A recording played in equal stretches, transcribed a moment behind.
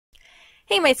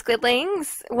Hey my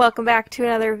Squidlings! Welcome back to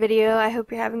another video. I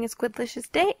hope you're having a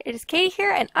squidlicious day. It is Katie here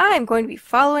and I'm going to be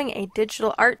following a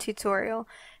digital art tutorial.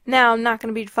 Now I'm not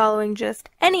going to be following just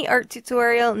any art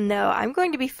tutorial, no, I'm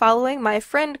going to be following my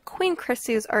friend Queen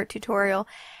Krissu's art tutorial.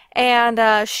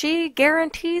 And she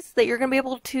guarantees that you're going to be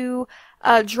able to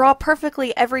draw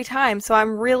perfectly every time, so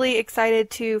I'm really excited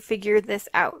to figure this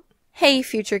out. Hey,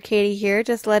 future Katie here,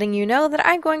 just letting you know that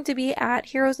I'm going to be at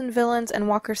Heroes and Villains and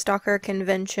Walker Stalker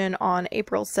Convention on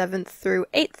April 7th through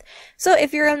 8th. So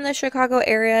if you're in the Chicago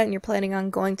area and you're planning on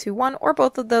going to one or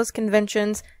both of those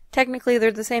conventions, technically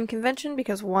they're the same convention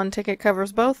because one ticket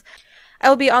covers both. I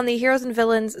will be on the Heroes and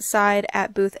Villains side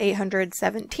at booth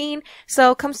 817,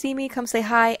 so come see me, come say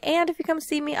hi, and if you come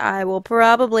see me, I will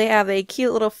probably have a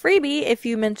cute little freebie if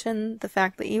you mention the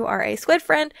fact that you are a squid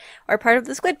friend or part of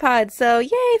the Squid Pod, so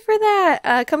yay for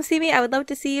that! Come see me, I would love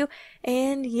to see you,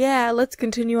 and yeah, let's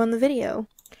continue on the video.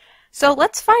 So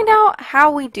let's find out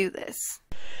how we do this.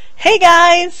 Hey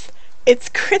guys! It's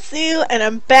Krissu, and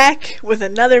I'm back with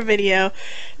another video.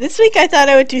 This week I thought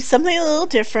I would do something a little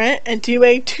different and do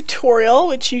a tutorial,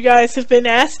 which you guys have been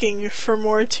asking for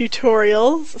more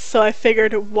tutorials, so I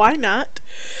figured why not.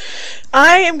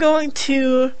 I am going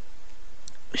to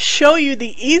show you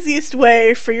the easiest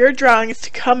way for your drawings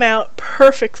to come out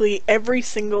perfectly every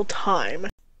single time.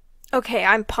 Okay,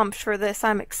 I'm pumped for this.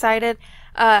 I'm excited.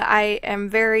 I am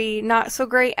very not so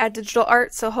great at digital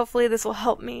art, so hopefully this will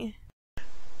help me.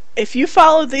 If you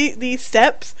follow these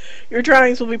steps, your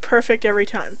drawings will be perfect every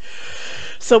time.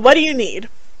 So what do you need?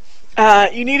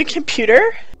 You need a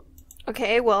computer.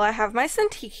 Okay, well I have my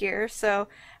Cintiq here, so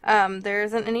there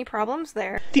isn't any problems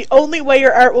there. The only way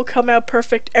your art will come out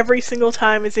perfect every single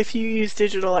time is if you use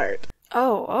digital art.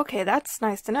 Oh, okay, that's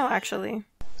nice to know actually.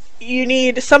 You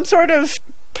need some sort of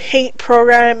paint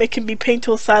program. It can be Paint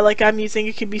Tool style like I'm using,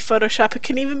 it can be Photoshop, it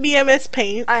can even be MS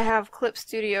Paint. I have Clip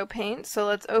Studio Paint, so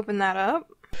let's open that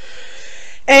up.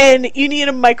 And you need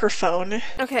a microphone.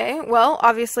 Okay, well,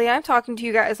 obviously I'm talking to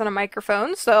you guys on a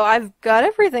microphone, so I've got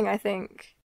everything, I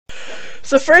think.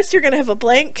 So first you're going to have a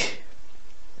blank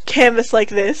canvas like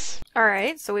this.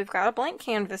 Alright, so we've got a blank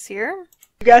canvas here.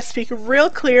 You gotta speak real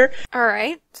clear.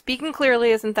 Alright, speaking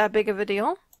clearly isn't that big of a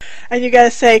deal. And you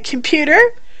gotta say, computer,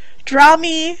 draw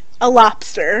me a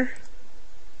lobster.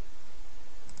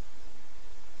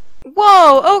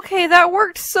 Whoa, okay, that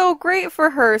worked so great for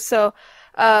her, so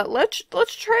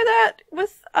let's try that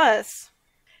with us.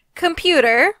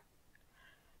 Computer,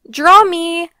 draw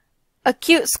me a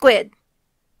cute squid.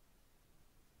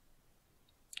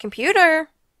 Computer,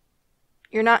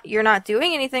 you're not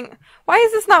doing anything. Why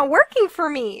is this not working for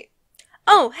me?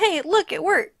 Oh, hey, look, it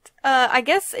worked. I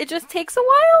guess it just takes a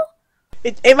while?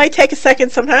 It might take a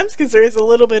second sometimes because there is a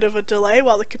little bit of a delay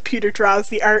while the computer draws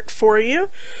the art for you.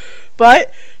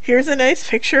 But here's a nice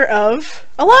picture of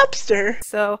a lobster.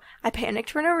 So I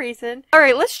panicked for no reason.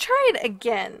 Alright, let's try it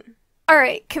again.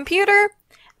 Alright, computer,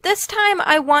 this time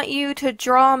I want you to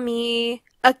draw me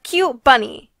a cute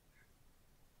bunny.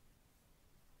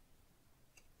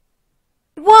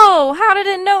 Whoa, how did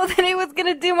it know that it was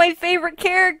gonna do my favorite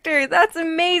character? That's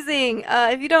amazing.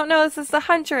 If you don't know, this is the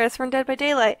Huntress from Dead by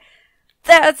Daylight.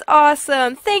 That's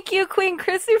awesome! Thank you, Queen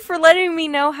Krissu, for letting me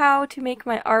know how to make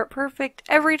my art perfect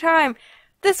every time.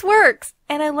 This works,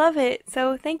 and I love it,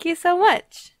 so thank you so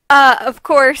much. Of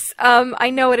course,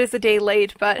 I know it is a day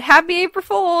late, but happy April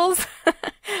Fools!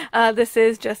 This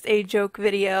is just a joke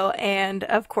video, and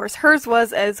of course hers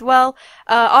was as well.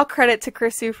 All credit to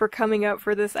Krissu for coming up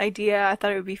for this idea. I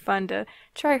thought it would be fun to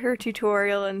try her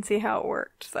tutorial and see how it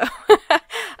worked. So,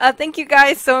 thank you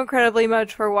guys so incredibly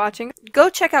much for watching. Go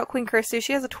check out Queen Krissu.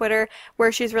 She has a Twitter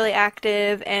where she's really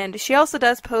active, and she also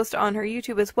does post on her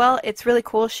YouTube as well. It's really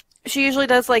cool. She usually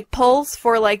does like polls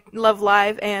for like Love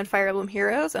Live and Fire Emblem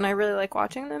Heroes, and I really like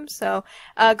watching them. So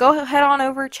go head on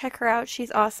over, check her out.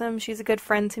 She's awesome. She's a good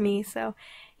friend to me. So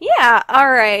yeah,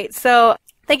 alright. So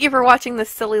thank you for watching this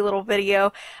silly little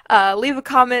video. Leave a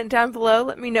comment down below.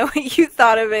 Let me know what you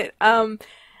thought of it.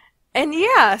 And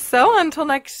yeah, so until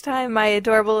next time, my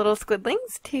adorable little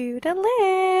squidlings,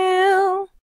 toodaloo!